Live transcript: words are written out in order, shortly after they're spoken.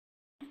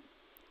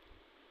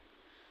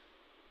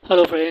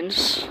Hello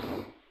friends,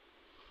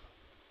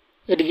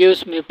 it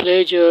gives me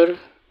pleasure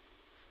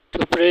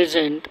to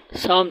present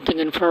something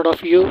in front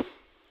of you,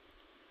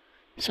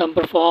 some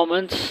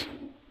performance,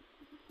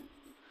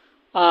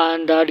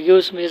 and that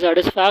gives me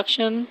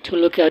satisfaction to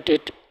look at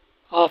it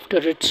after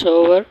it's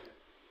over.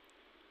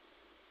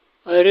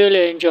 I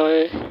really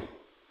enjoy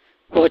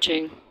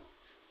watching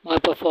my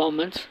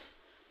performance.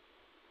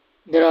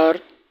 There are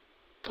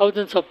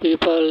thousands of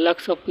people,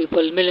 lakhs of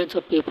people, millions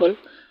of people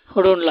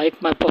who don't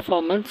like my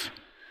performance,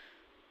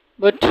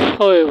 but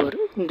however,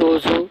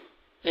 those who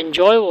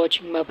enjoy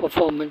watching my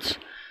performance,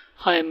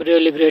 I am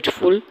really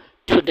grateful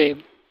to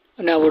them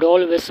and I would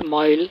always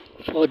smile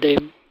for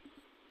them.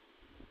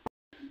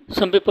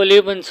 Some people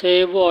even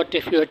say, what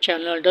if your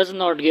channel does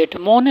not get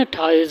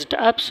monetized?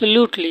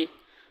 Absolutely.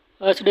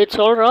 I said, it's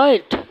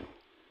alright.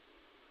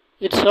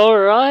 It's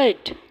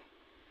alright.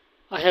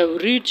 I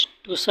have reached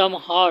to some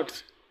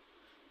hearts.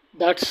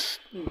 That's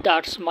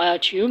my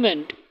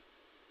achievement.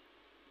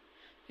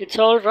 It's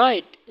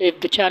alright if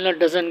the channel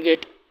doesn't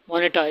get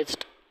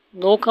monetized.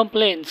 No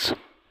complaints.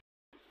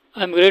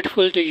 I'm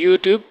grateful to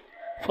YouTube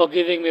for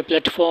giving me a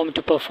platform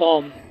to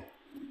perform.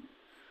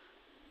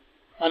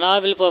 And I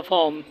will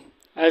perform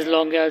as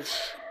long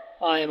as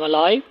I am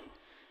alive.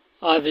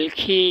 I will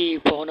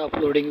keep on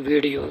uploading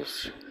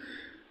videos.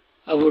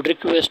 I would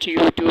request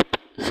YouTube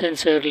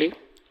sincerely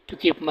to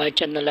keep my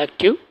channel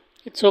active.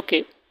 It's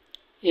okay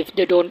if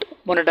they don't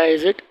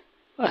monetize it.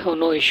 I have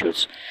no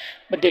issues,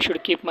 but they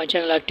should keep my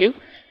channel active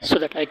so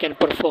that I can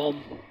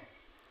perform.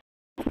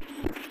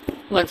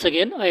 Once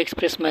again, I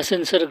express my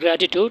sincere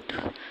gratitude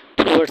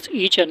towards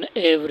each and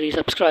every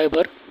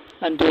subscriber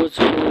and those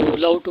who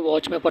love to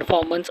watch my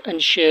performance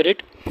and share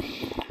it.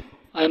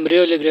 I am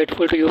really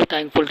grateful to you,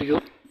 thankful to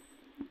you.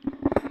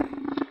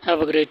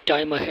 Have a great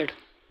time ahead.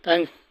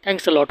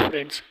 Thanks a lot,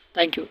 friends.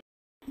 Thank you.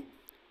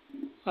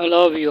 I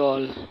love you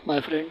all, my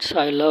friends.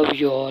 I love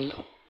you all.